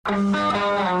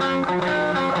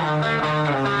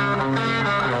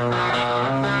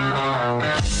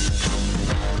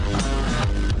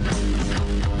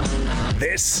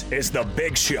is The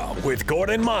Big Show with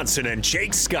Gordon Monson and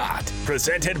Jake Scott,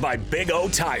 presented by Big O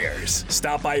Tires.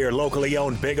 Stop by your locally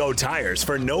owned Big O Tires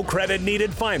for no credit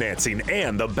needed financing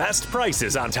and the best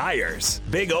prices on tires.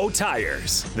 Big O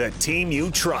Tires, the team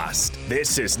you trust.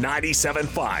 This is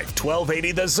 97.5,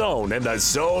 1280 The Zone and the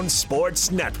Zone Sports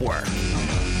Network.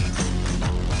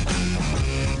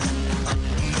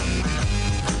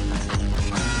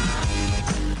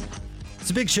 It's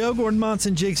a Big Show. Gordon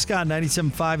Monson, Jake Scott, 97.5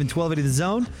 and 1280 The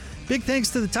Zone. Big thanks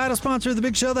to the title sponsor of the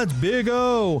Big Show. That's Big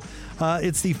O.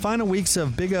 It's the final weeks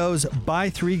of Big O's Buy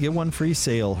 3, Get 1 Free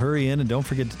sale. Hurry in and don't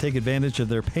forget to take advantage of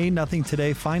their Pay Nothing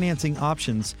Today financing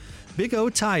options. Big O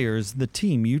Tires, the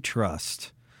team you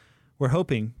trust. We're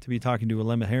hoping to be talking to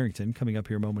Alema Harrington coming up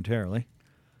here momentarily.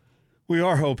 We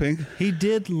are hoping. He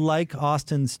did like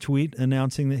Austin's tweet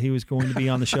announcing that he was going to be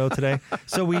on the show today,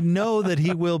 so we know that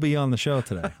he will be on the show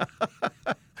today.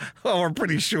 Well, we're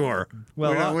pretty sure.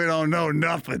 Well, we don't know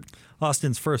nothing.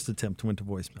 Austin's first attempt went to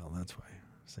voicemail. That's why.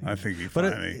 I think he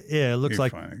finally. It looks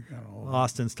like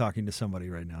Austin's talking to somebody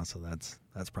right now, so that's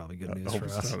probably good news for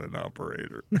us. It's not an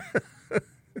operator.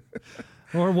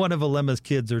 Or one of Alema's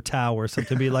kids or Tao or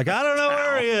something. Be like, I don't know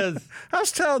where he is.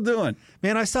 How's Tao doing?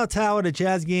 Man, I saw Tao at a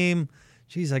Jazz game.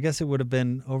 Geez, I guess it would have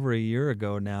been over a year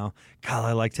ago now. God,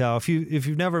 I like Tao. If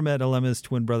you've never met Alema's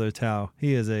twin brother Tao,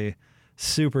 he is a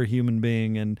super human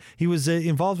being, and he was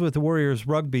involved with the Warriors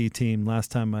rugby team last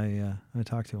time I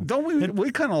talked to him. Don't we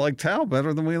kind of like Tao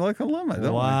better than we like Alema, don't we?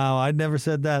 Wow, I'd never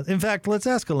said that. In fact, let's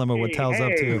ask Alema what Tao's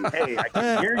up to. Hey, I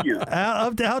can hear you.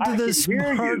 Out to the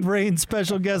Smart Brain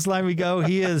special guest line we go.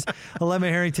 He is Alema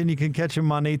Harrington. You can catch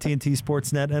him on AT&T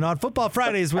Sportsnet and on Football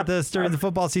Fridays with us during the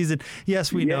football season.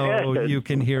 Yes, we know you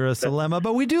can hear us, Alema,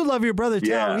 but we do love your brother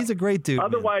Tao. He's a great dude.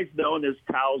 Otherwise known as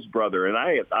Tao's brother, and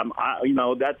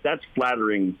that's flattering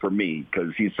for me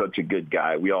because he's such a good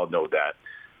guy. We all know that.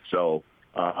 So,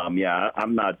 I'm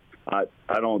not. I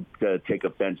don't take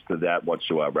offense to that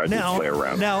whatsoever. I just play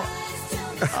around. Now,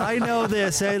 I know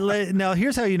this. Now,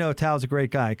 here's how you know Tao's a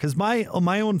great guy, because my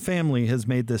own family has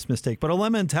made this mistake. But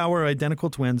Alema and Tao are identical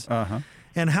twins. Uh-huh.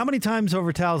 And how many times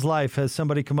over Tao's life has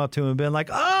somebody come up to him and been like,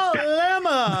 "Oh,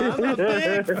 Alema, I'm a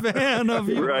big fan of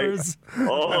yours." Right.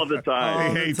 All the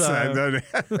time. He hates that, doesn't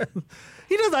he?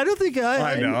 He does. I don't think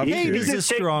I know. Hate is a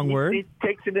strong word. He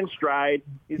takes it in stride.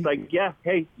 He's like,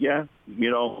 and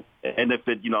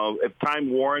if time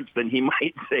warrants, then he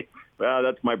might say, "Well,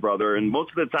 that's my brother." And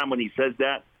most of the time when he says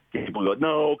that, people go,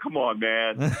 "No, come on,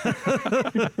 man." Hey,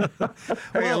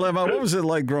 Alema, what was it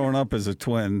like growing up as a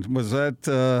twin? Was that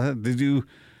did you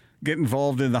get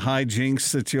involved in the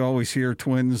hijinks that you always hear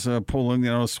twins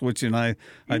pulling, switching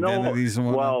identities and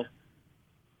whatnot?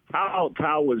 Well,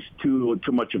 Tao was too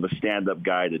much of a stand-up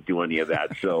guy to do any of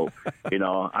that. So,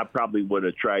 I probably would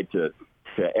have tried to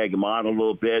egg him on a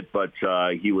little bit, but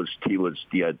he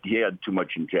had too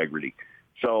much integrity.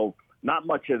 So not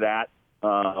much of that.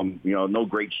 No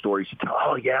great stories to tell.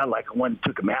 Oh, yeah, like I went and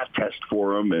took a math test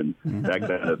for him and that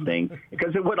kind of thing.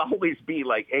 Because it would always be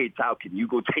like, "Hey, Tao, can you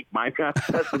go take my math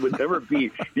test?" It would never be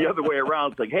the other way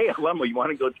around. It's like, "Hey, Alema, you want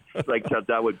to go?" Like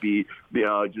that would be,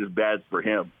 just bad for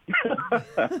him.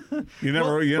 You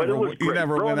never Growing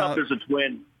went up out. There's a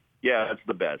twin. Yeah, that's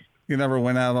the best. You never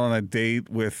went out on a date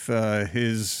with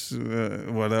his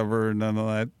whatever, none of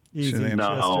that.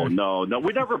 No.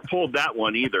 We never pulled that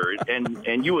one either.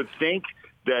 And you would think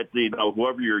that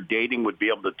whoever you're dating would be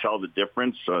able to tell the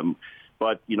difference.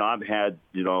 But I've had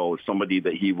somebody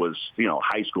that he was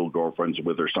high school girlfriends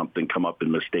with or something come up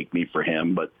and mistake me for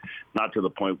him, but not to the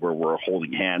point where we're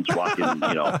holding hands walking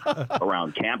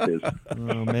around campus.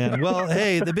 Oh man! Well,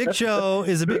 hey, the Big Show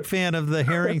is a big fan of the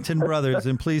Harrington brothers,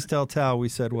 and please tell Tao we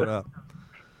said what up.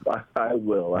 I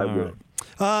will. Right.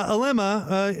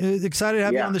 Alema, excited to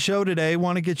have you on the show today.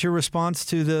 Want to get your response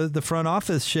to the front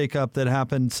office shakeup that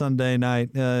happened Sunday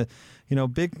night.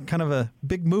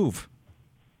 Big move.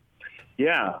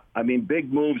 Yeah, I mean,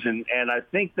 big moves, and I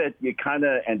think that you kind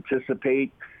of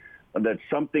anticipate that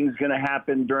something's going to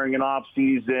happen during an off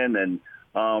season,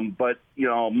 but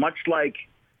much like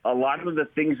a lot of the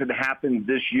things that happened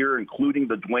this year, including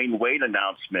the Dwayne Wade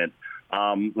announcement.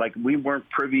 Like we weren't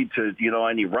privy to,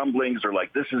 any rumblings or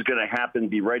like this is going to happen.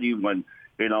 Be ready when,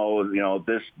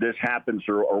 this happens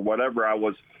or whatever. I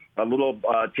was a little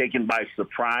taken by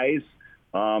surprise.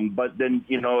 But then,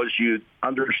 as you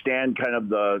understand kind of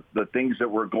the things that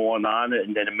were going on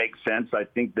and then it makes sense. I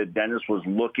think that Dennis was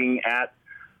looking at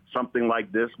something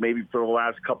like this maybe for the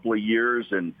last couple of years.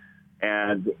 And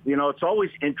it's always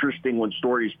interesting when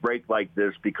stories break like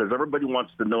this because everybody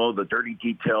wants to know the dirty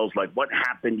details, like what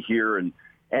happened here. And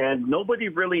nobody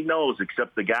really knows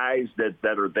except the guys that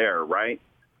are there, right?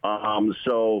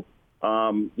 So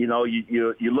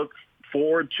You look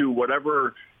forward to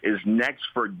whatever is next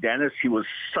for Dennis. He was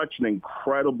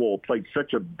played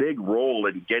such a big role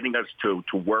in getting us to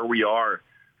where we are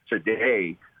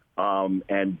today,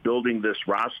 and building this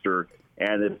roster.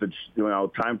 And if it's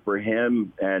time for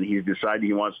him and he's decided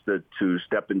he wants to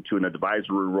step into an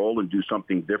advisory role and do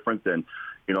something different, then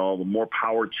more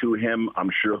power to him.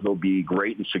 I'm sure he'll be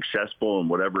great and successful in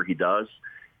whatever he does.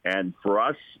 And for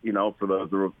us, for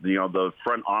the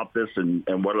front office and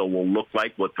what it will look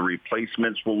like, what the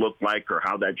replacements will look like, or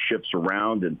how that shifts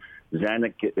around. And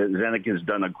Zanuck has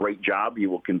done a great job. He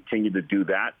will continue to do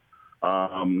that.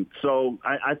 So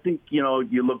I think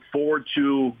you look forward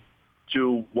to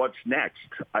what's next.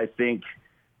 I think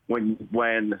when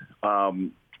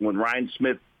Ryan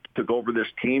Smith took over this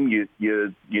team,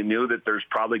 you knew that there's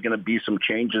probably going to be some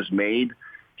changes made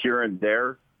here and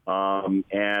there.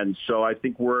 And so I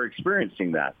think we're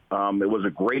experiencing that. It was a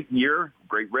great year,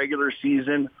 great regular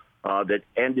season that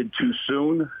ended too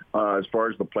soon as far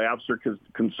as the playoffs are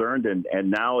concerned.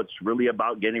 And now it's really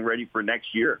about getting ready for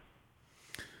next year.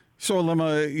 So,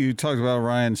 Alema, you talked about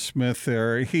Ryan Smith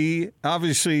there.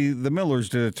 Obviously, the Millers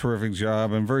did a terrific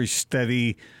job and very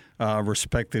steady,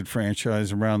 respected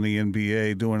franchise around the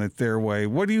NBA, doing it their way.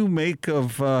 What do you make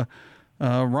of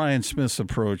Ryan Smith's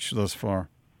approach thus far?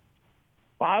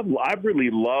 I've really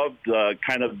loved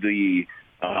kind of the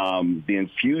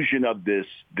infusion of this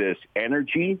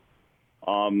energy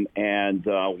and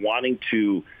wanting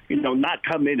to not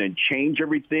come in and change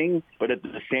everything, but at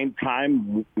the same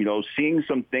time seeing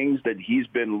some things that he's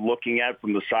been looking at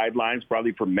from the sidelines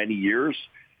probably for many years,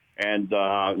 and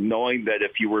knowing that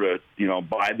if he were to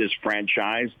buy this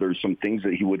franchise, there's some things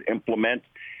that he would implement.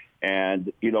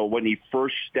 And when he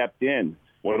first stepped in,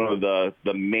 one of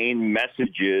the main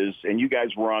messages, and you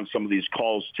guys were on some of these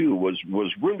calls too,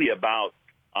 was really about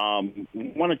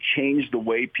we want to change the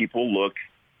way people look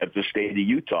at the state of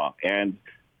Utah. And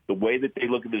the way that they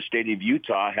look at the state of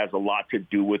Utah has a lot to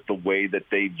do with the way that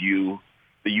they view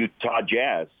the Utah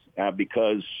Jazz.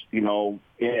 Because, in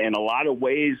a lot of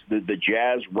ways, the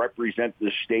Jazz represent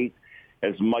the state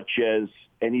as much as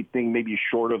anything maybe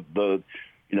short of the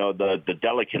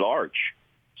delicate arch.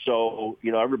 So,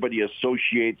 everybody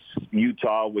associates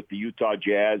Utah with the Utah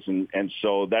Jazz, and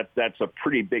so that's a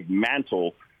pretty big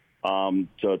mantle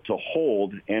to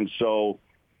hold. And so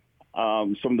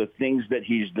some of the things that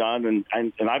he's done,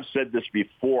 and I've said this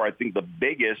before, I think the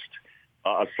biggest,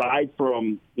 aside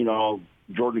from,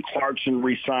 Jordan Clarkson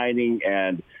re-signing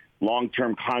and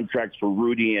long-term contracts for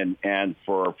Rudy and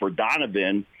for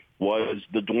Donovan, was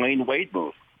the Dwayne Wade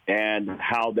move. And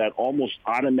how that almost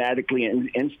automatically and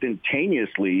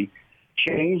instantaneously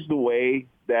changed the way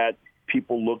that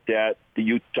people looked at the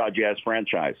Utah Jazz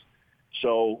franchise.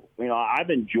 So, I've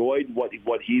enjoyed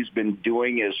what he's been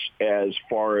doing as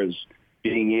far as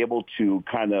being able to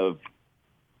kind of,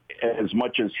 as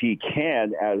much as he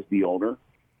can as the owner,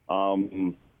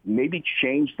 maybe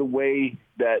change the way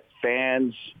that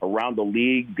fans around the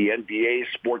league, the NBA,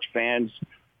 sports fans,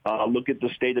 look at the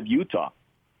state of Utah.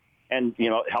 And,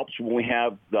 it helps when we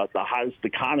have the hottest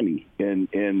economy in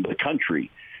the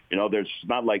country. There's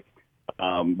not like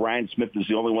Ryan Smith is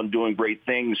the only one doing great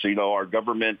things. Our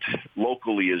government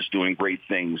locally is doing great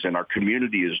things, and our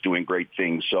community is doing great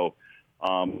things. So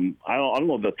I don't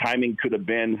know if the timing could have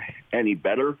been any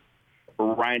better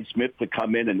for Ryan Smith to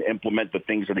come in and implement the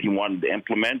things that he wanted to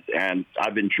implement, and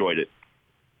I've enjoyed it.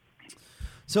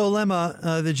 So,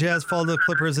 Alema, the Jazz followed the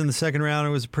Clippers in the second round.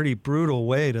 It was a pretty brutal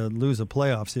way to lose a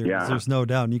playoff series. Yeah. There's no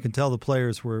doubt. And you can tell the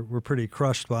players were pretty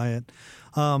crushed by it.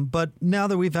 But now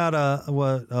that we've had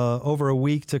over a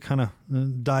week to kind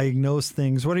of diagnose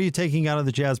things, what are you taking out of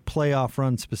the Jazz playoff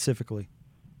run specifically?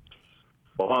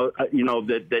 Well,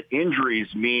 that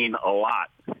injuries mean a lot.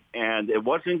 And it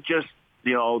wasn't just,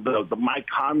 the Mike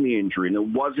Conley injury, and it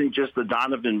wasn't just the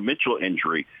Donovan Mitchell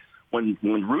injury. When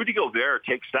Rudy Gobert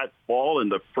takes that fall in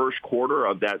the first quarter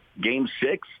of that Game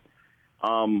 6,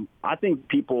 I think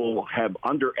people have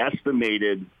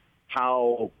underestimated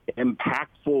how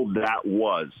impactful that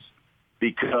was.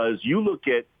 Because you look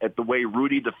at the way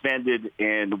Rudy defended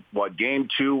in, Game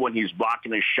 2 when he's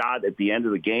blocking a shot at the end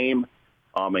of the game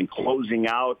and closing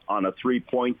out on a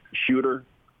three-point shooter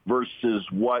versus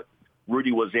what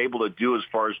Rudy was able to do as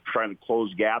far as trying to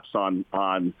close gaps on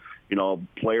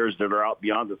players that are out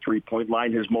beyond the three-point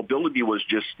line. His mobility was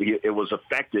it was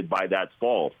affected by that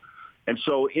fall. And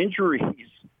so injuries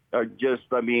are just,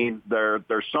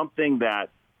 they're something that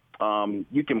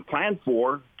you can plan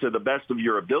for to the best of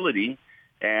your ability.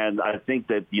 And I think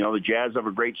that, the Jazz have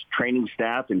a great training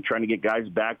staff and trying to get guys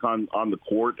back on the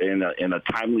court in a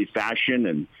timely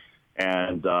fashion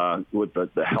and with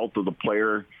the health of the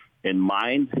player in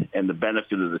mind and the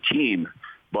benefit of the team.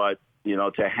 But,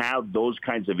 to have those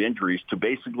kinds of injuries to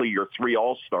basically your three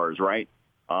all-stars, right,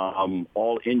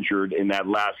 all injured in that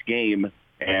last game,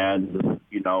 and,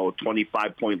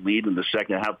 25-point lead in the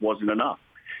second half wasn't enough.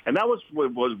 And that was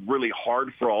what was really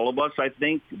hard for all of us, I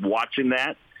think, watching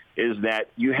that, is that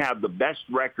you have the best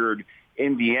record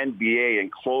in the NBA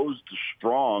and closed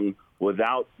strong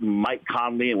without Mike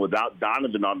Conley and without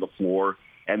Donovan on the floor,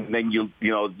 and then you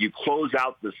close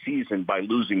out the season by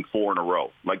losing 4 in a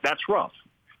row. Like, that's rough.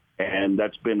 And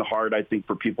that's been hard, I think,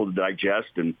 for people to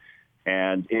digest,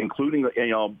 and including,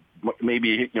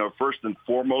 maybe, first and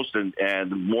foremost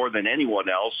and more than anyone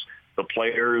else, the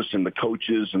players and the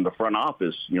coaches and the front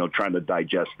office, trying to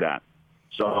digest that.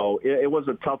 So it was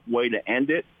a tough way to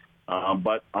end it,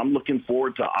 but I'm looking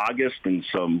forward to August and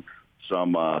some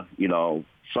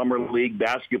summer league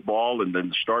basketball, and then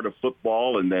the start of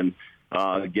football, and then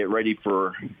get ready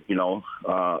for,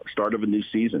 start of a new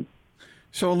season.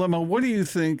 So, Alema, what do you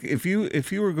think if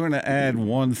you were going to add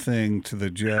one thing to the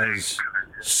Jazz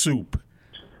soup?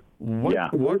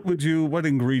 What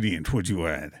ingredient would you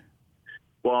add?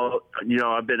 Well,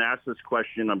 I've been asked this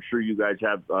question. I'm sure you guys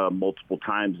have multiple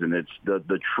times, and it's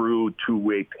the true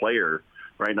two-way player,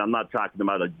 right? And I'm not talking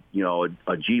about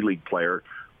a G League player.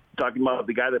 I'm talking about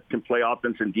the guy that can play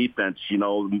offense and defense.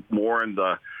 More in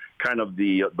the kind of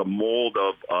the mold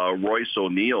of Royce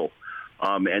O'Neal.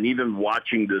 And even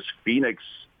watching this Phoenix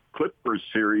Clippers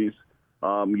series,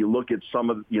 you look at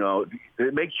some of,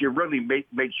 it makes you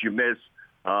miss,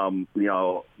 some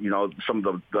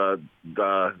of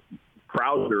the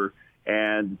Crowder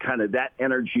and kind of that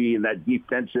energy and that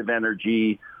defensive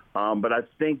energy. But I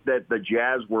think that the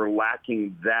Jazz were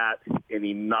lacking that in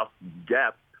enough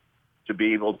depth to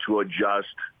be able to adjust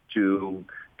to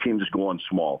teams going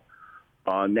small.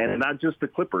 And not just the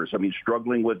Clippers. I mean,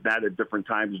 struggling with that at different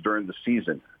times during the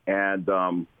season. And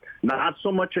not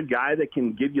so much a guy that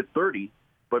can give you 30,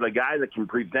 but a guy that can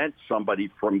prevent somebody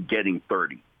from getting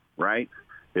 30, right,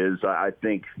 is, I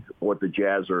think, what the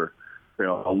Jazz are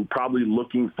probably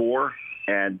looking for.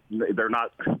 And they're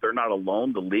not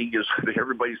alone. The league is –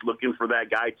 everybody's looking for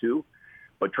that guy too.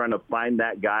 But trying to find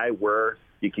that guy where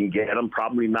you can get him,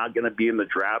 probably not going to be in the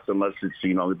draft unless it's,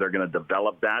 they're going to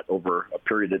develop that over a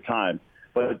period of time.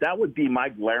 But that would be my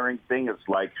glaring thing. It's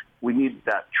like we need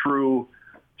that true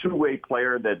two-way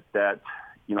player that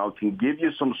can give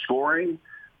you some scoring,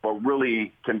 but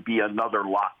really can be another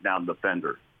lockdown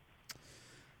defender.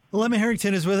 Alema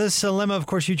Harrington is with us. Alema, of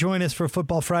course, you join us for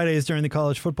Football Fridays during the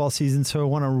college football season, so I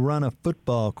want to run a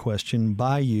football question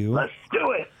by you. Let's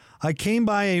do it. I came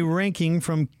by a ranking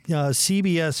from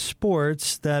CBS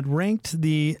Sports that ranked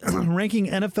the ranking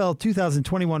NFL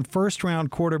 2021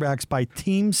 first-round quarterbacks by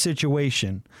team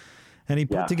situation. And he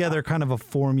put together kind of a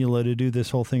formula to do this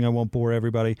whole thing. I won't bore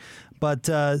everybody. But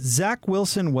Zach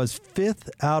Wilson was 5th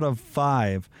out of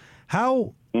 5.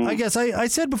 How... I guess I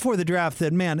said before the draft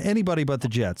that, man, anybody but the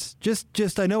Jets.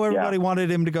 Just I know everybody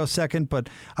wanted him to go second, but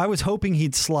I was hoping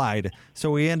he'd slide,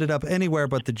 so he ended up anywhere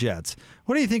but the Jets.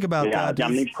 What do you think about that? I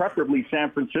mean, preferably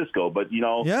San Francisco, but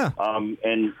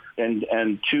and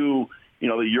to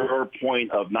your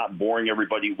point of not boring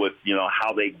everybody with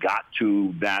how they got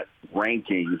to that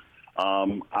ranking.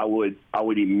 I would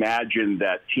imagine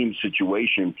that team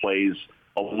situation plays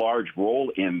a large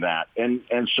role in that, and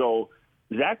so.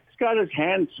 Zach's got his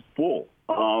hands full.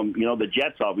 The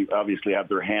Jets obviously have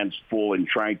their hands full in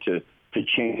trying to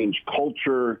change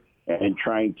culture and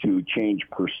trying to change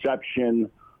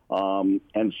perception.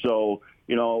 And so,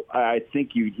 I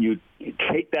think you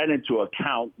take that into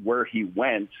account where he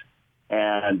went,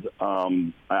 and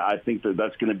I think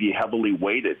that's going to be heavily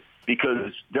weighted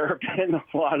because there have been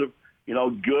a lot of,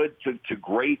 good to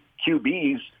great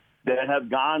QBs that have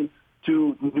gone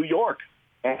to New York.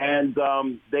 And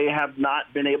they have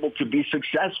not been able to be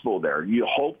successful there. You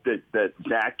hope that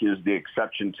Zach is the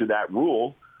exception to that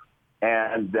rule,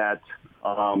 and that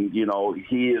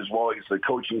he, as well as the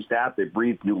coaching staff, they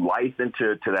breathe new life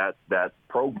into that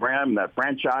program, that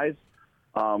franchise.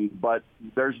 But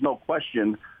there's no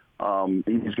question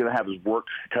he's going to have his work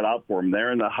cut out for him.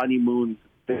 They're in the honeymoon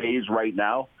phase right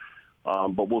now,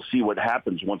 but we'll see what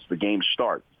happens once the games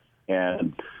start.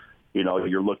 And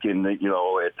you're looking at,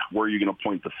 at where you're going to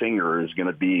point the finger. Is going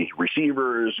to be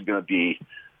receivers, going to be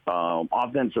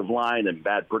offensive line and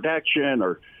bad protection,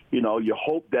 or, you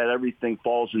hope that everything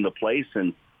falls into place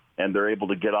and they're able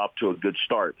to get off to a good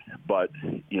start. But,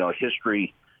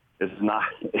 history is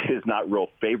not real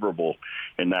favorable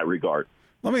in that regard.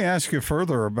 Let me ask you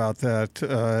further about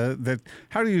that.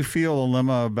 How do you feel,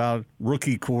 Alema, about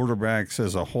rookie quarterbacks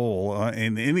as a whole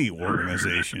in any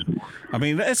organization? I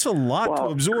mean, that's a lot to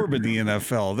absorb in the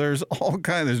NFL. There's all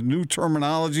kinds of new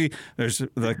terminology. There's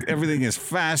everything is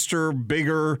faster,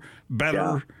 bigger,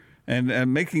 better,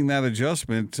 and making that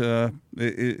adjustment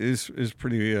is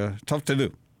pretty tough to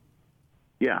do.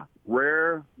 Yeah,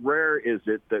 rare is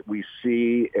it that we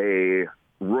see a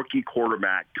rookie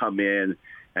quarterback come in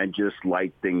and just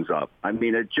light things up. I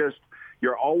mean,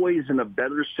 you're always in a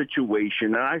better situation.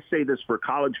 And I say this for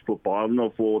college football. I don't know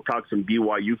if we'll talk some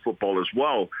BYU football as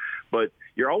well, but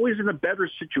you're always in a better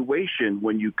situation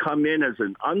when you come in as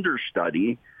an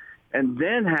understudy and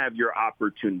then have your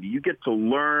opportunity. You get to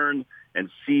learn and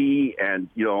see, and,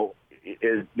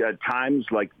 at times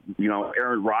like,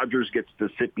 Aaron Rodgers gets to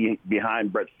sit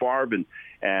behind Brett Favre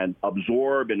and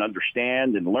absorb and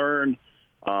understand and learn.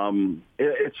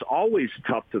 It's always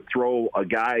tough to throw a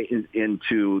guy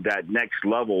into that next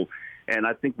level. And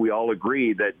I think we all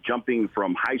agree that jumping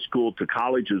from high school to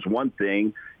college is one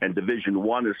thing, and Division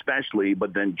I especially,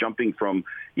 but then jumping from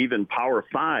even Power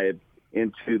 5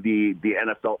 into the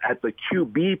NFL at the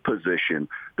QB position.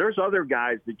 There's other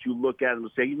guys that you look at and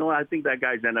say, I think that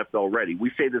guy's NFL ready.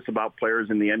 We say this about players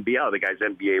in the NBA. The guy's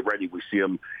NBA ready. We see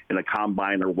him in a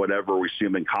combine or whatever. We see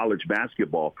him in college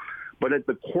basketball. But at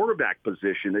the quarterback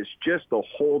position, it's just a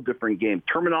whole different game.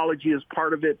 Terminology is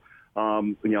part of it.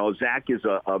 Zach is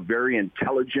a very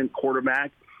intelligent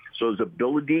quarterback. So his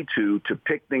ability to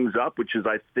pick things up, which is,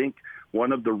 I think,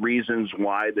 one of the reasons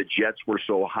why the Jets were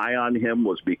so high on him,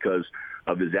 was because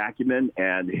of his acumen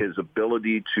and his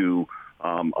ability to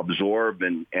absorb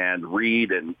and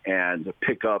read and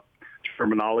pick up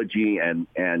terminology and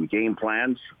game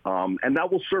plans. And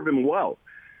that will serve him well.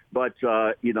 But,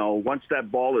 once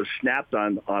that ball is snapped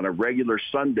on a regular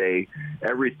Sunday,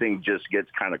 everything just gets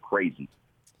kind of crazy.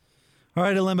 All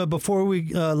right, Alema, before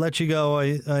we let you go,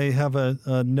 I have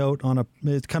a note on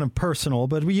it's kind of personal,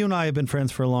 but you and I have been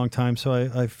friends for a long time, so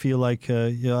I feel like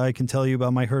I can tell you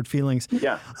about my hurt feelings.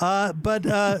 Yeah.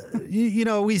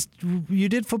 You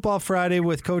did Football Friday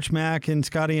with Coach Mack and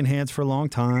Scotty and Hans for a long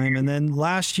time, and then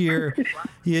last year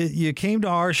you came to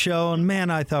our show, and man,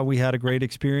 I thought we had a great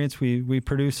experience. We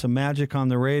produced some magic on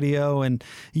the radio, and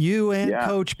you and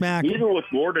Coach Mack, even with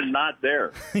Gordon not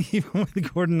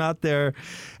there,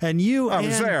 and you. I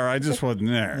was there. I just wasn't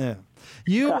there. Yeah.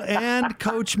 You and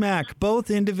Coach Mack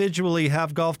both individually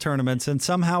have golf tournaments, and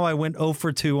somehow I went 0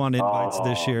 for 2 on invites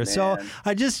this year. Man. So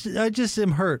I just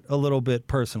am hurt a little bit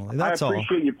personally. That's all. I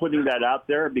appreciate you putting that out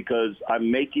there, because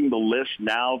I'm making the list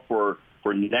now for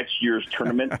next year's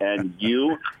tournament, and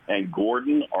you and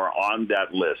Gordon are on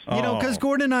that list. Because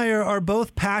Gordon and I are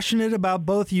both passionate about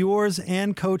both yours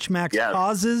and Coach Mack's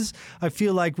causes. I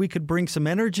feel like we could bring some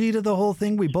energy to the whole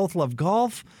thing. We both love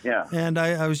golf. Yeah. And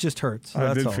I was just hurt. So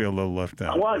I did feel a little left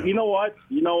out. Well, you know what,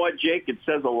 Jake? It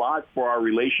says a lot for our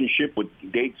relationship, which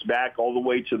dates back all the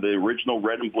way to the original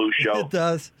Red and Blue show. It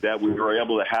does. That we were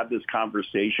able to have this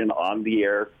conversation on the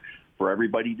air for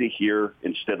everybody to hear,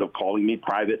 instead of calling me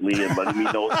privately and letting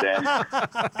me know then.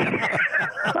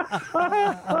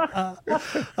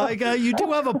 You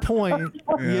do have a point.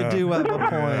 Yeah. You do have a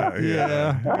point.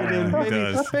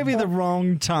 Yeah. Maybe the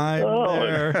wrong time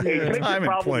there. Hey, take your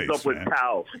problems up with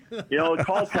Cal.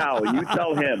 Call Cal. You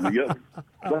tell him.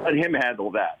 Let him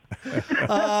handle that.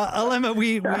 Alema,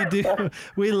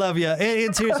 we love you.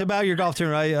 And serious about your golf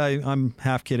tournament. I'm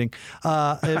half kidding.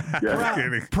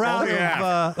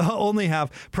 Only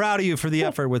half. Proud of you for the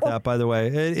effort with that, by the way.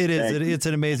 It's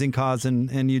an amazing cause,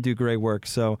 and you do great work.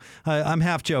 So I'm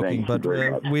half joking, but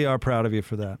we are proud of you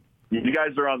for that. You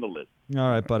guys are on the list. All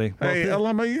right, buddy. Hey,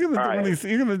 Alema, you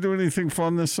gonna do anything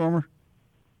fun this summer?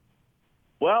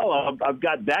 Well, I've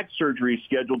got back surgery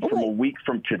scheduled from a week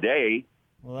from today.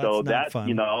 Well, that's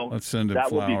fun. Let's send him that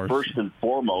flowers. will be first and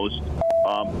foremost.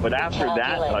 But after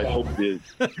that, I hope to.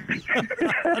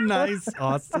 Nice,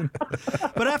 Austin.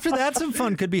 But after that, some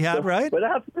fun could be had, right? But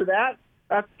after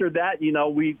that,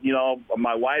 we,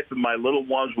 my wife and my little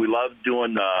ones, we love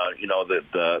doing,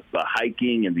 the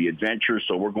hiking and the adventure.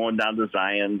 So we're going down to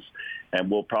Zion's, and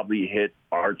we'll probably hit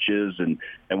Arches, and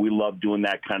we love doing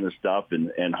that kind of stuff,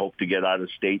 and hope to get out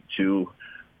of state too.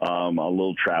 A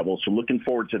little travel. So looking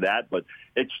forward to that. But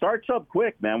it starts up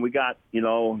quick, man. We got,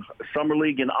 Summer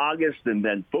League in August, and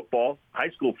then football, high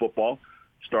school football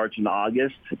starts in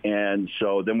August. And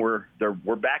so then we're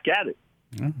back at it.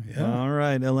 Oh, yeah. All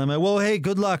right, Alema. Well, hey,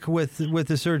 good luck with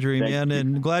the surgery, man.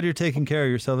 And glad you're taking care of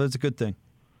yourself. That's a good thing.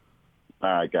 All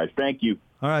right, guys. Thank you.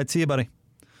 All right. See you, buddy.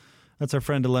 That's our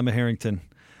friend Alema Harrington.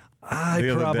 I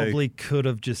probably could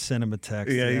have just sent him a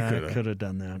text. Yeah, you could have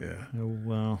done that. Yeah.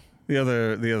 Well, The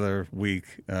other week,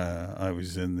 I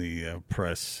was in the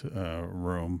press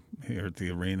room here at the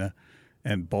arena,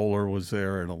 and Bowler was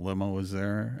there and Alema was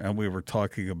there, and we were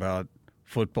talking about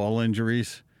football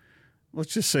injuries.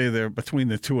 Let's just say there between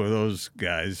the two of those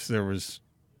guys, there was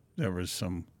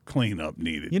some cleanup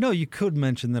needed. You could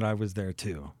mention that I was there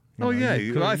too.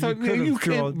 I thought you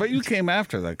came, but you came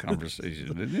after that conversation,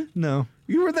 didn't you? No,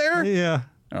 you were there. Yeah.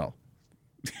 Oh,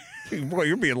 boy,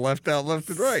 you're being left out left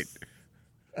and right.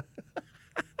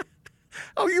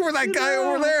 Oh, you were that guy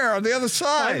over there on the other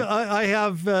side. I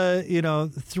have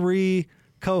 3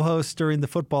 co-hosts during the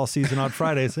football season on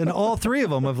Fridays, and all 3 of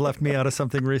them have left me out of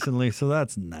something recently, so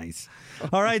that's nice.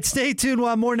 All right, stay tuned. We'll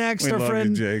have more next. We love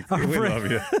you, Jake. We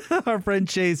love you. Our friend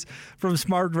Chase from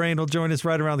Smart Rain will join us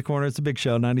right around the corner. It's a big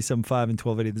show, 97.5 and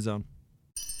 1280 The Zone.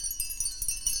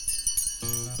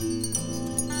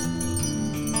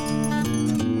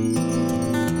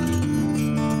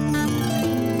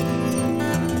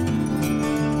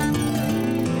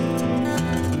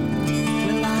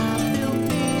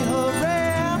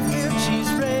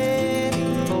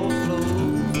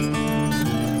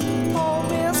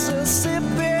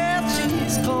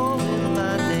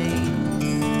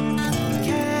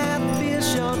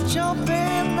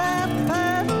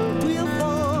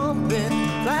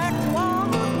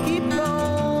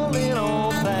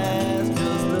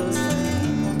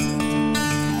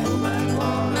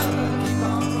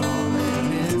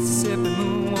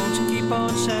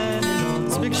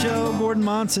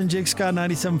 Monson, Jake Scott,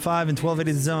 97.5 and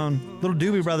 1280 The Zone. Little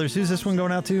Doobie Brothers. Who's this one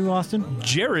going out to, Austin?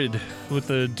 Jared with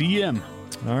the DM.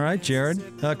 All right, Jared.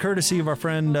 Courtesy of our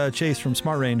friend Chase from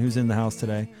Smart Rain, who's in the house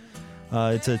today.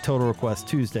 It's a Total Request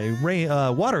Tuesday.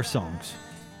 Water songs.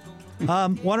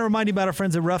 Want to remind you about our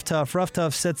friends at Rough Tough. Rough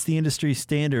Tough sets the industry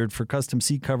standard for custom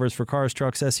seat covers for cars,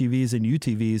 trucks, SUVs, and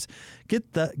UTVs.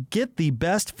 Get the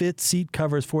best fit seat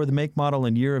covers for the make, model,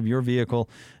 and year of your vehicle,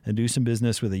 and do some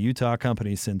business with a Utah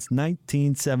company since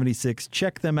 1976.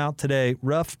 Check them out today.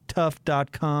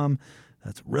 RoughTough.com.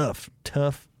 That's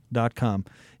RoughTough.com.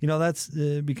 That's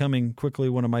becoming quickly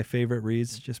one of my favorite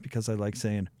reads, just because I like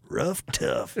saying Rough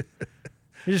Tough. It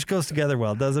just goes together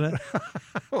well, doesn't it?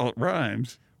 Well, it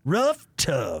rhymes. Rough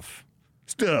Tough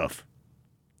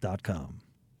Stuff.com.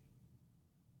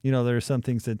 There are some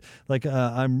things that, like,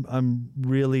 I'm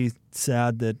really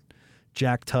sad that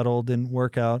Jack Tuttle didn't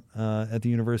work out at the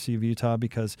University of Utah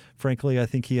because, frankly, I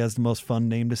think he has the most fun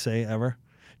name to say ever.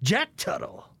 Jack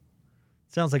Tuttle.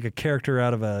 Sounds like a character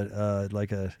out of a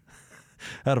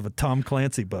Tom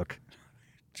Clancy book.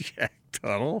 Jack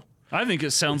Tuttle. I think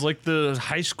it sounds like the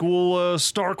high school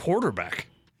star quarterback.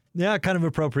 Yeah, kind of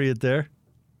appropriate there.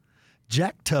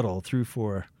 Jack Tuttle threw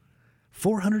for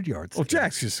 400 yards. Well,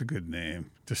 Jack's just a good name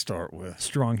to start with.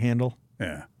 Strong handle.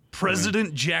 Yeah.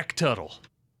 President Jack Tuttle.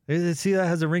 See, that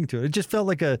has a ring to it. It just felt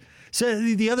like a... So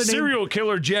the other name... Serial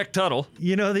killer Jack Tuttle.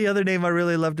 The other name I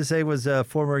really love to say was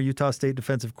former Utah State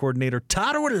defensive coordinator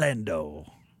Todd Orlando.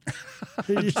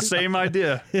 Same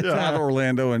idea. Todd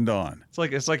Orlando and Don. It's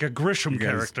like a Grisham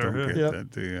character. Don't get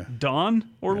that, do you? Don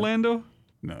Orlando?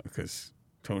 No, because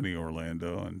Tony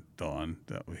Orlando and Don,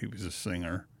 he was a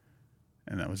singer,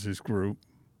 and that was his group.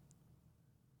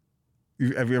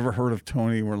 Have you ever heard of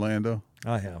Tony Orlando?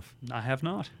 I have. I have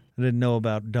not. I didn't know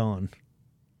about Don.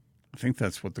 I think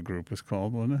that's what the group was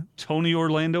called, wasn't it? Tony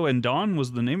Orlando and Don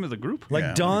was the name of the group?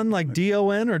 Like Don, like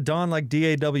D-O-N, or Don like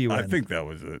D-A-W-N? I think that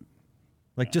was it.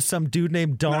 Like just some dude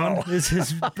named Don is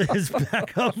his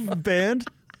backup band?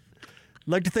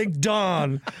 Like to think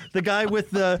Don, the guy with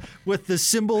the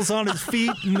cymbals on his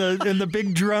feet and the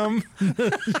big drum.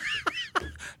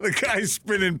 The guy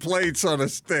spinning plates on a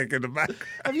stick in the back.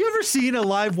 Have you ever seen a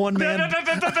live one-man? Here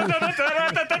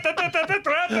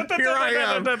I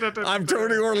am. I'm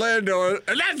Tony Orlando,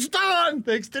 and that's Don.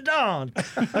 Thanks to Don.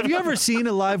 Have you ever seen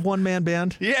a live one-man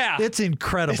band? Yeah. It's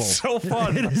incredible. It's so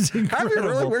fun. It is incredible. Have you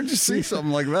really? Where'd you see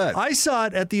something like that? I saw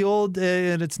it at the old,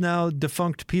 and it's now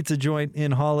defunct pizza joint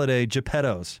in Holiday,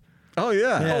 Geppetto's. Oh,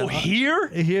 yeah. Oh, here?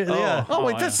 Yeah. Oh,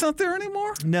 wait, that's not there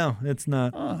anymore? No, it's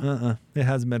not. It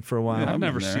hasn't been for a while. I've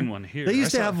never seen one here. They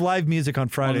used to have live music on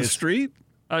Fridays. On the street?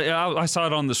 I saw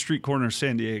it on the street corner of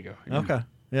San Diego. Okay.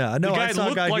 Yeah, I know. The guy I saw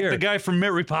looked a guy like here. the guy from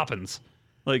Mary Poppins.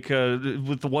 Like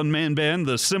with the one-man band,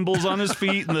 the cymbals on his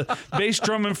feet, and the bass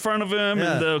drum in front of him,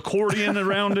 and the accordion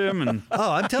around him. And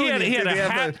I'm telling you. He had a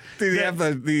hat. Did he have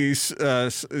the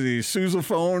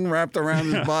sousaphone wrapped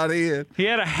around his body? He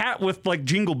had a hat with like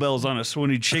jingle bells on it, so when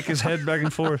he'd shake his head back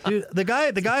and forth. Dude, the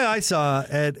guy I saw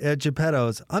at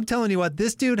Geppetto's, I'm telling you what,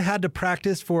 this dude had to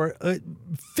practice for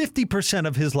 50%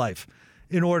 of his life.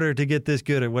 in order to get this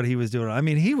good at what he was doing. I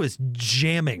mean, he was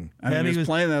jamming. And he was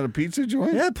playing at a pizza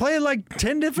joint? Yeah, playing like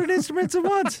 10 different instruments at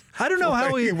once. I don't know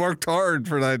how he worked hard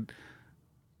for that.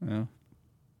 Yeah.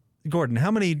 Gordon, how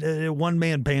many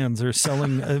one-man bands are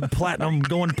selling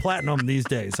going platinum these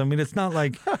days? I mean, it's not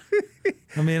like...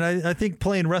 I mean, I think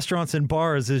playing restaurants and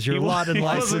bars is your lot in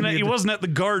life. He wasn't at the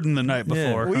Garden the night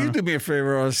before. Will you do me a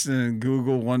favor, Austin, and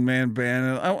Google one-man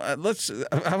band? I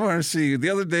want to see. The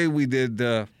other day we did...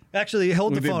 Actually,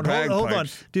 hold the phone. Hold on.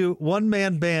 Do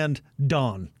one-man band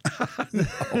Dawn.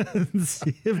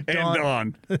 And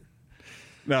Dawn.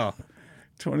 No.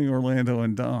 Tony Orlando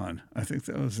and Dawn. I think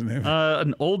that was the name.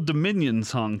 An Old Dominion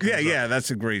song. Yeah, that's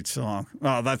a great song.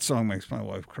 Oh, that song makes my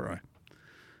wife cry.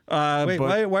 Wait,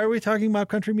 why are we talking about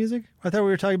country music? I thought we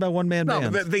were talking about one-man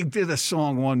bands. No, they did a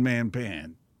song, one-man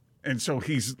band. And so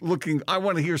he's looking, I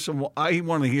want to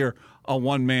hear a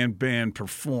one-man band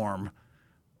perform,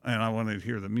 and I wanted to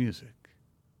hear the music.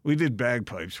 We did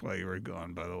bagpipes while you were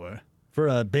gone, by the way. For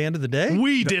a band of the day?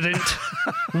 We didn't.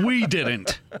 We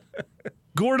didn't.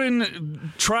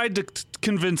 Gordon tried to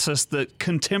convince us that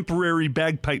contemporary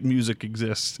bagpipe music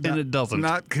exists, and it doesn't.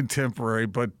 Not contemporary,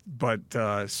 but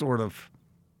sort of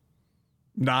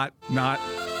not.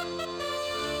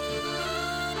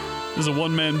 There's a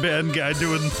one-man band guy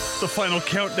doing the final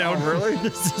countdown. Oh, really?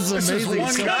 This is amazing.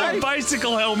 He's got a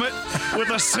bicycle helmet with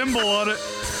a symbol on it.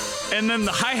 And then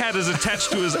the hi-hat is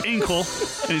attached to his ankle,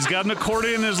 and he's got an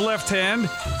accordion in his left hand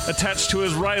attached to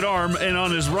his right arm, and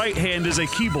on his right hand is a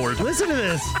keyboard. Listen to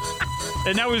this.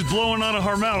 And now he's blowing on a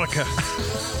harmonica.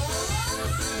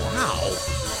 Wow.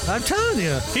 I'm telling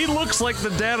you. He looks like the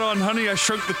dad on Honey, I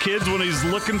Shrunk the Kids when he's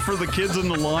looking for the kids in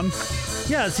the lawn.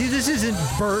 Yeah, see, this isn't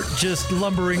Bert just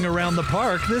lumbering around the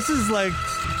park. This is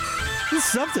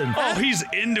something. Oh, he's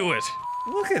into it.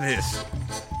 Look at this.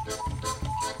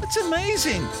 It's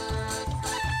amazing.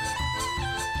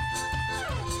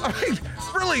 I mean,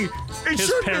 really,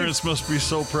 his parents must be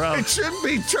so proud. It should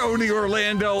be Tony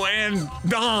Orlando and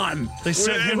Don. They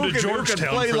sent him to Georgetown who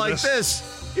can play for like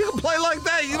this. You can play like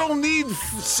that. You don't need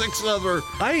 6 other,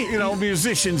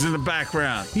 musicians in the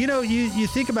background. You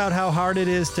think about how hard it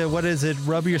is to,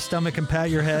 rub your stomach and pat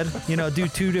your head? Do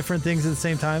 2 different things at the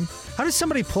same time? How does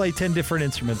somebody play 10 different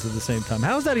instruments at the same time?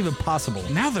 How is that even possible?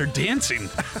 Now they're dancing.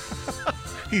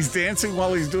 He's dancing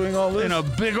while he's doing all this? In a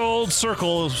big old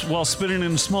circle while spinning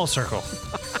in a small circle.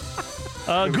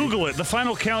 Google it. The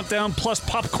Final Countdown plus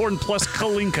popcorn plus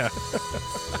Kalinka.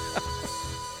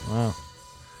 Wow.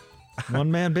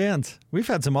 One-man bands. We've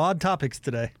had some odd topics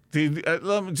today.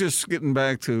 Let me just getting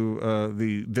back to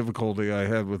the difficulty I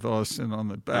had with Austin on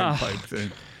the bagpipe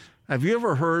thing. Have you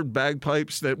ever heard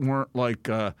bagpipes that weren't like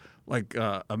a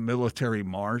military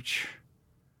march?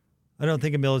 I don't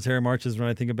think of military marches when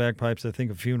I think of bagpipes. I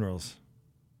think of funerals.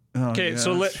 Okay,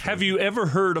 so have you ever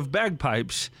heard of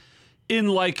bagpipes in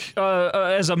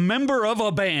as a member of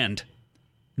a band?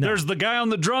 No. There's the guy on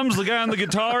the drums, the guy on the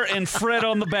guitar, and Fred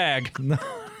on the bag. No,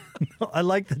 I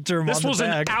like the term this on the bag. This was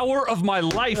an hour of my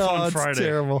life on Friday. It's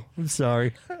terrible. I'm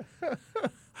sorry.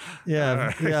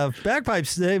 Yeah.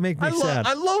 Bagpipes, they make me sad.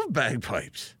 I love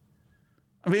bagpipes.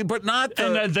 I mean, but not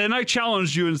the... And then I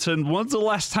challenged you and said, when's the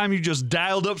last time you just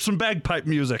dialed up some bagpipe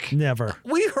music? Never.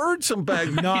 We heard some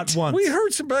bagpipe... Not once. We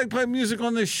heard some bagpipe music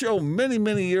on this show many,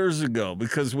 many years ago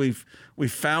because we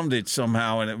found it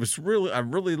somehow, and it was I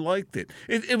really liked it.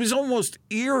 It was almost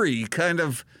eerie, kind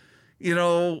of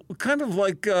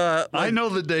like... I know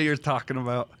the day you're talking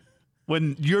about.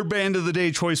 When your band of the day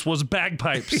choice was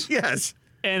bagpipes. Yes.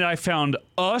 And I found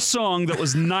a song that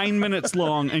was 9 minutes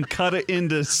long and cut it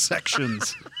into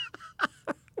sections.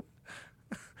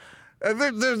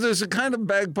 There's a kind of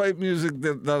bagpipe music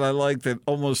that I like that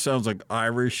almost sounds like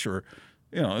Irish or,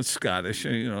 it's Scottish.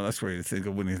 That's where you think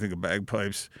of when you think of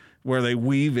bagpipes, where they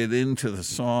weave it into the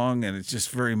song and it's just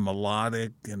very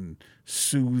melodic and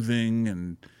soothing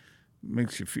and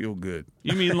makes you feel good.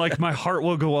 You mean like My Heart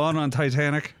Will Go On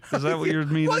Titanic? Is that what you're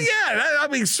meaning? Well, yeah. I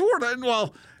mean, sort of.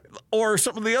 Well... Or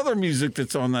some of the other music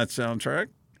that's on that soundtrack.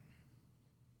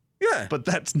 Yeah. But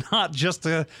that's not just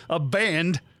a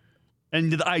band.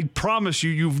 And I promise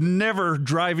you've never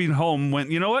driving home went,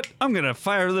 you know what? I'm going to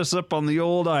fire this up on the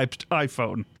old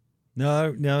iPhone.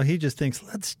 No, he just thinks,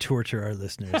 let's torture our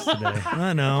listeners today.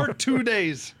 I know. For 2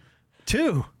 days.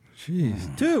 2?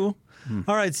 Jeez, 2?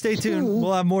 All right, stay tuned.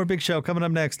 We'll have more Big Show coming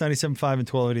up next, 97.5 and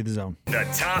 1280 The Zone. The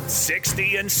Top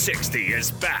 60 and 60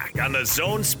 is back on the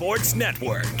Zone Sports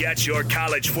Network. Get your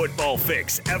college football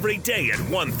fix every day at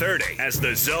 1:30 as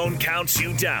the Zone counts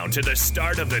you down to the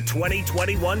start of the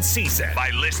 2021 season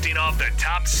by listing off the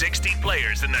top 60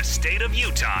 players in the state of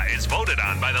Utah as voted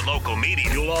on by the local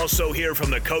media. You'll also hear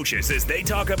from the coaches as they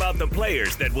talk about the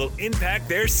players that will impact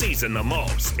their season the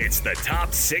most. It's the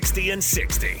Top 60 and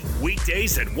 60.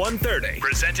 Weekdays at 1:30.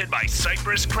 Presented by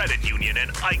Cypress Credit Union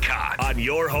and Icon on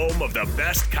your home of the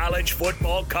best college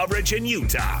football coverage in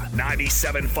Utah.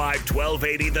 97.5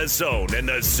 1280 The Zone and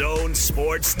the Zone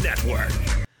Sports Network.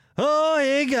 Oh,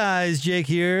 hey guys, Jake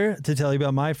here to tell you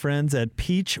about my friends at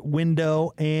Peach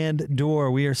Window and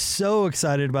Door. We are so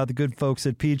excited about the good folks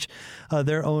at Peach.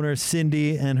 Their owner,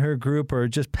 Cindy, and her group are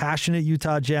just passionate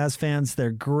Utah Jazz fans. They're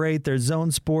great. They're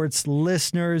Zone Sports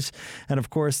listeners. And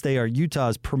of course, they are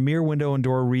Utah's premier window and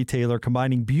door retailer,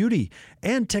 combining beauty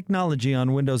and technology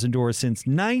on windows and doors since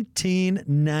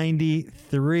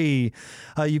 1993.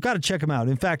 You've got to check them out.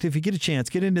 In fact, if you get a chance,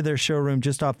 get into their showroom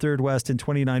just off 3rd West and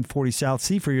 2940 South.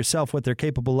 See for yourself what they're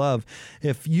capable of.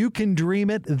 If you can dream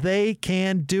it, they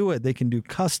can do it. They can do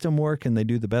custom work, and they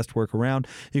do the best work around.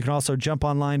 You can also jump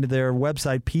online to their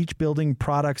website,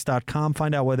 peachbuildingproducts.com.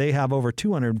 Find out why they have over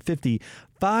 250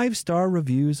 5-star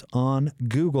reviews on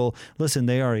Google. Listen,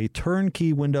 they are a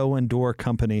turnkey window and door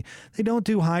company. They don't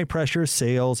do high-pressure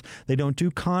sales. They don't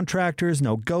do contractors,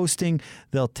 no ghosting.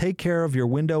 They'll take care of your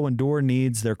window and door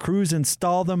needs. Their crews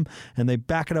install them, and they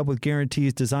back it up with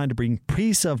guarantees designed to bring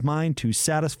peace of mind to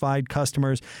satisfied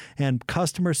customers. And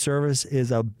customer service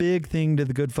is a big thing to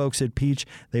the good folks at Peach.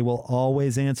 They will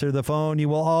always answer the phone. You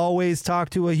will always talk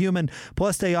to a human.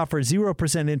 Plus, they offer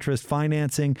 0% interest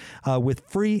financing with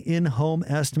free in-home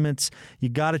estimates. You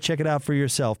got to check it out for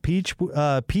yourself.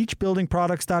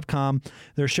 Peachbuildingproducts.com.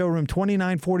 Their showroom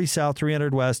 2940 South,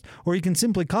 300 West, or you can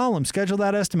simply call them. Schedule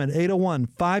that estimate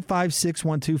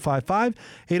 801-556-1255.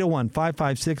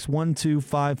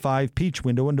 801-556-1255. Peach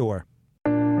Window and Door.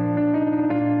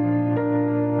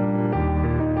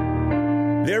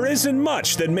 There isn't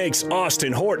much that makes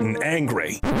Austin Horton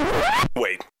angry.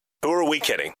 Wait, who are we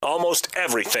kidding? Almost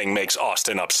everything makes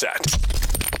Austin upset.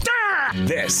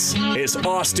 This is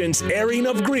Austin's airing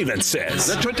of grievances.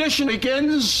 The tradition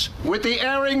begins with the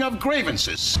airing of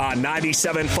grievances. On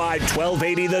 97.5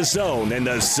 1280 The Zone and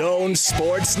the Zone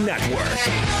Sports Network.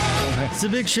 It's a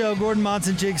big show. Gordon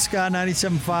Monson, Jake Scott,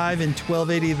 97.5 and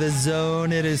 1280 The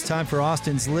Zone. It is time for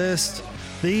Austin's List.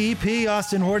 The EP,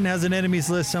 Austin Horton, has an enemies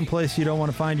list someplace you don't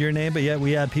want to find your name, but yet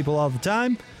we add people all the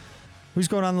time. Who's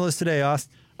going on the list today,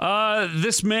 Austin?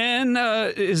 This man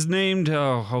is named,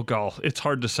 it's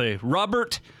hard to say,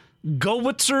 Robert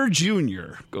Goldwitzer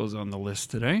Jr. goes on the list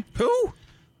today. Who?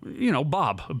 You know,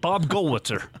 Bob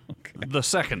Goldwitzer, the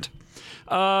second.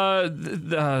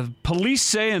 The police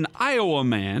say an Iowa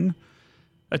man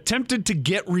attempted to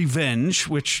get revenge,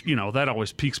 which, you know, that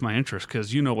always piques my interest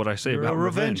because you know what I say You're about a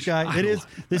revenge guy.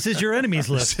 This is your enemies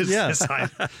list. Yes.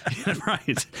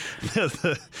 Right.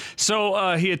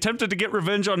 So he attempted to get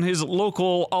revenge on his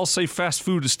local, I'll say, fast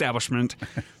food establishment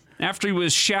after he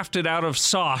was shafted out of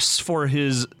sauce for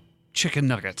his chicken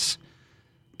nuggets.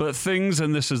 But things,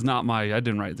 and this is not I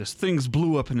didn't write this, things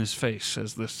blew up in his face,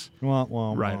 says this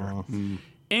writer.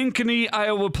 Ankeny,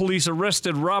 Iowa police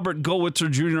arrested Robert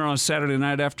Goldwitzer Jr. on Saturday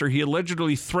night after he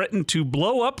allegedly threatened to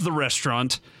blow up the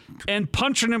restaurant and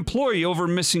punch an employee over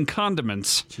missing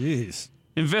condiments. Jeez.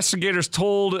 Investigators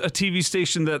told a TV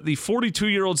station that the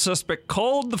 42-year-old suspect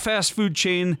called the fast food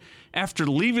chain after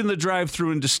leaving the drive-thru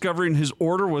and discovering his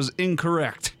order was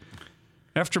incorrect.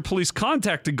 After police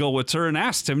contacted Goldwitzer and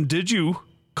asked him, "Did you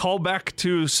call back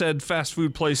to said fast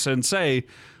food place and say,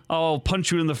 'I'll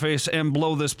punch you in the face and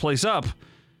blow this place up'?"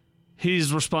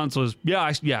 His response was,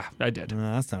 yeah, I did.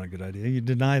 That's not a good idea. You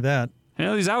deny that.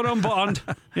 Well, he's out on bond.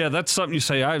 Yeah, that's something you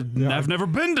say. I've never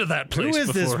been to that place before. Who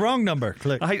is before. this? Wrong number.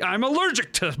 Click. I'm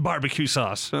allergic to barbecue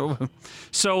sauce.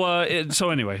 So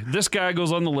anyway, this guy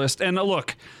goes on the list. And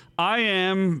look, I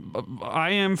am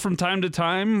from time to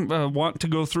time want to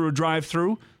go through a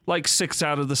drive-through like 6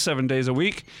 out of the 7 days a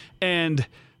week, and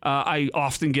I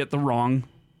often get the wrong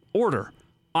order.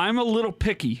 I'm a little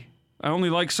picky. I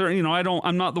only like certain,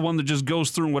 I'm not the one that just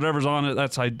goes through whatever's on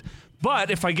it.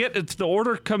 But if if the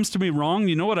order comes to me wrong,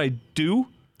 you know what I do?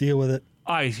 Deal with it.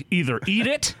 I either eat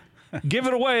it, give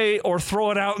it away, or throw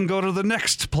it out and go to the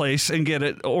next place and get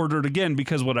it ordered again,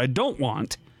 because what I don't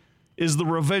want is the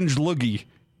revenge loogie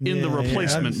in the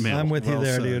replacement meal. I'm with you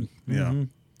there, dude. Yeah. Mm-hmm.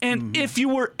 And if you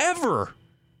were ever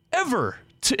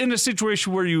in a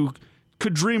situation where you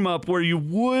could dream up where you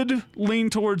would lean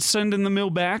towards sending the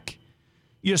meal back,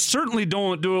 you certainly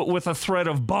don't do it with a threat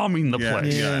of bombing the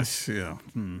place. Yes, yeah.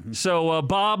 Mm-hmm. So,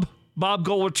 Bob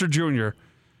Goldwitzer Jr.,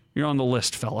 you're on the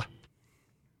list, fella.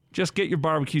 Just get your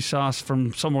barbecue sauce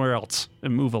from somewhere else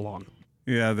and move along.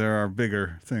 Yeah, there are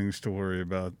bigger things to worry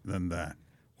about than that.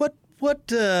 What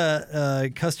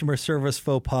customer service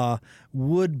faux pas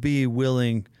would be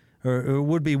willing or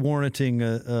would be warranting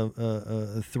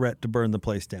a threat to burn the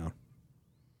place down?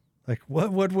 Like,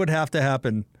 what would have to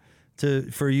happen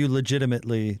for you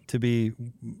legitimately to be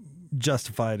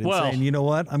justified in saying, you know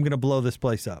what, I'm going to blow this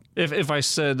place up? If I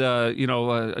said,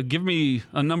 give me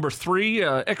a number 3,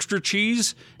 extra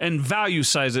cheese, and value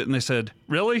size it, and they said,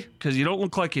 really? Because you don't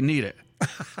look like you need it.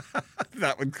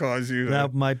 That would cause you.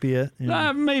 That might be it.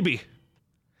 Yeah. Maybe.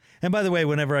 And by the way,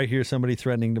 whenever I hear somebody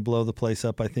threatening to blow the place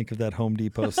up, I think of that Home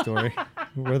Depot story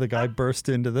where the guy burst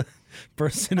into the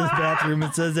bathroom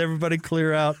and says, "Everybody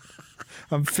clear out.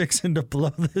 I'm fixing to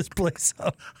blow this place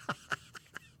up."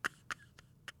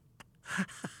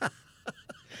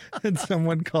 And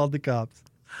someone called the cops.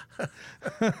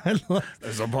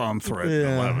 There's a bomb threat in the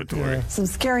lavatory. Yeah. Some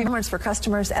scary moments for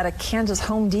customers at a Kansas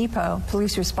Home Depot.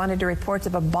 Police responded to reports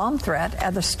of a bomb threat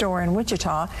at the store in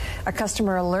Wichita. A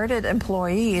customer alerted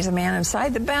employees. A man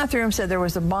inside the bathroom said there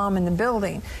was a bomb in the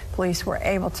building. Police were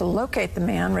able to locate the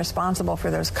man responsible for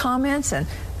those comments, and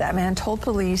that man told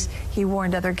police he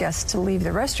warned other guests to leave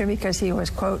the restroom because he was,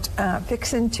 quote,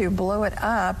 fixing to blow it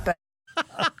up.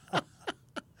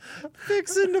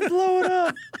 Fixing to blow it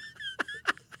up.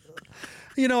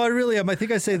 You know, I really am. I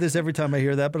think I say this every time I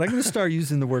hear that, but I'm going to start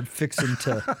using the word fixing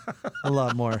to a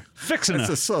lot more. Fixing It's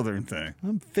a Southern thing.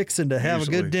 I'm fixing to have a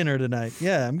good dinner tonight.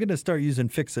 Yeah, I'm going to start using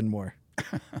fixing more.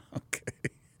 Okay.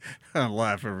 I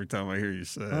laugh every time I hear you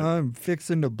say it. I'm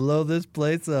fixing to blow this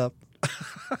place up.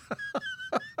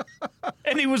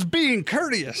 And he was being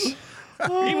courteous.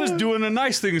 He was doing a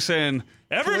nice thing saying,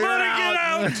 everybody get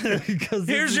out.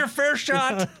 Here's your fair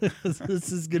shot.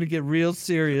 This is going to get real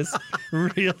serious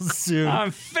real soon.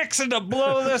 I'm fixing to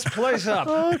blow this place up.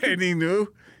 And he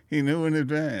knew in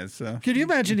advance. So. Could you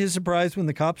imagine his surprise when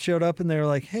the cops showed up and they were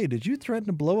like, "Hey, did you threaten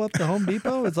to blow up the Home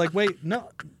Depot?" It's like, wait,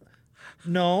 no,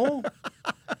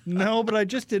 but I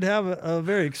just did have a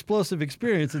very explosive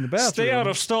experience in the bathroom. Stay out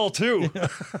of stall 2. Yeah.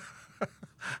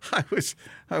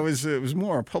 It was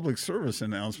more a public service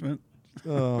announcement.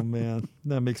 Oh, man.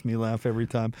 That makes me laugh every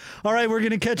time. All right, we're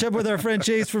going to catch up with our friend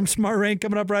Chase from Smart Rain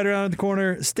coming up right around the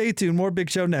corner. Stay tuned. More Big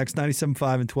Show next.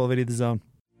 97.5 and 1280 The Zone.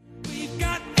 We've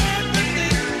got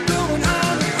everything going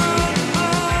on.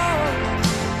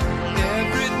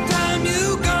 Every time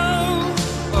you go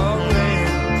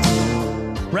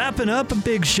away. Wrapping up a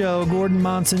Big Show. Gordon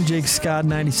Monson, Jake Scott,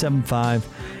 97.5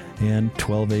 and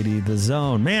 1280 The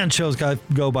Zone. Man, shows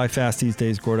go by fast these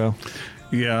days, Gordo.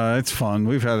 Yeah, it's fun.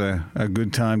 We've had a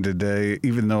good time today,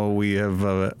 even though we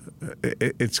have,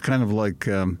 it's kind of like,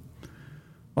 I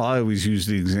always use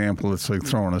the example, it's like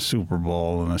throwing a Super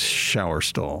Bowl in a shower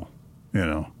stall. You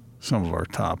know, some of our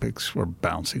topics were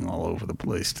bouncing all over the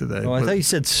place today. Oh, I thought you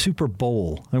said Super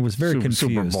Bowl. I was very confused.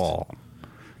 Super Bowl.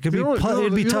 It'd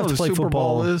be tough to play Super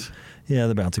football. Bowl is? Yeah,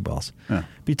 the bouncy balls. Yeah.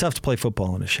 It'd be tough to play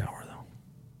football in a shower, though.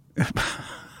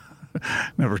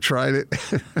 Never tried it.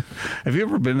 Have you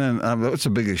ever been in? What's the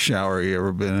biggest shower you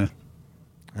ever been in?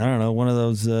 I don't know. One of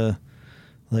those,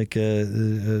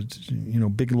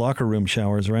 big locker room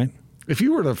showers, right? If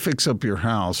you were to fix up your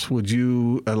house, would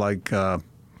you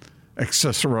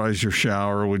accessorize your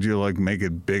shower? Would you make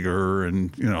it bigger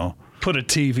and put a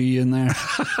TV in there?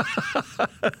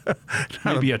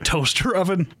 Maybe a toaster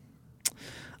oven.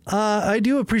 I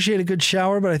do appreciate a good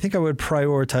shower, but I think I would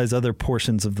prioritize other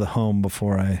portions of the home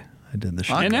before I did the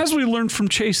shower. And as we learned from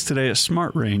Chase today at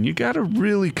Smart Rain, you got to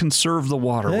really conserve the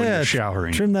water when you're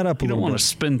showering. Trim that up a little bit. You don't want to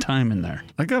spend time in there.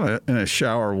 I got in a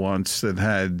shower once that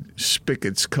had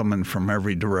spigots coming from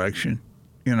every direction,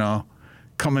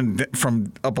 coming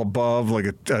from up above like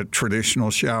a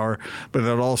traditional shower, but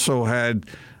it also had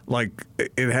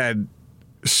it had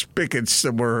spigots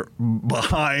that were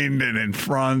behind and in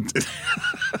front.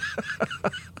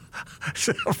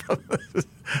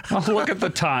 Oh, look at the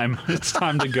time. It's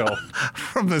time to go.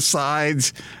 From the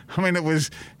sides. I mean, it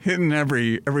was hitting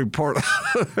every part of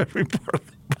the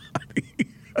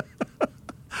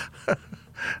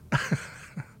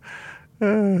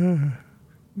body.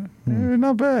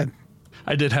 Not bad.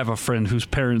 I did have a friend whose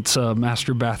parents'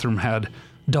 master bathroom had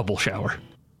double shower.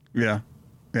 Yeah,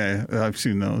 I've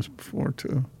seen those before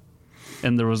too.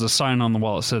 And there was a sign on the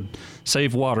wall that said,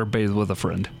 "Save water, bathe with a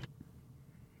friend."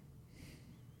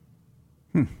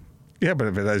 Yeah, but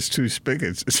if it has two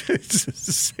spigots, it's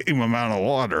the same amount of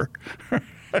water.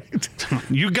 Right.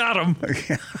 You got him.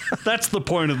 That's the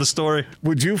point of the story.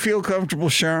 Would you feel comfortable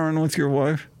showering with your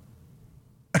wife?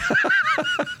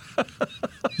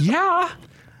 Yeah.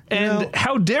 And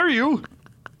how dare you?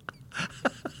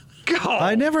 God.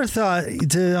 I never thought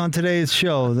on today's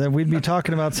show that we'd be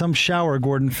talking about some shower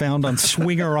Gordon found on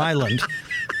Swinger Island.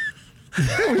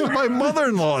 It was my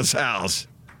mother-in-law's house.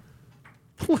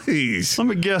 Please. Let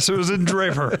me guess, it was in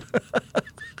Draper.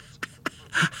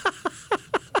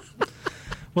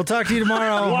 We'll talk to you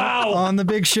tomorrow Wow. on The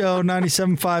Big Show,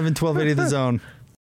 97.5 and 1280 The Zone.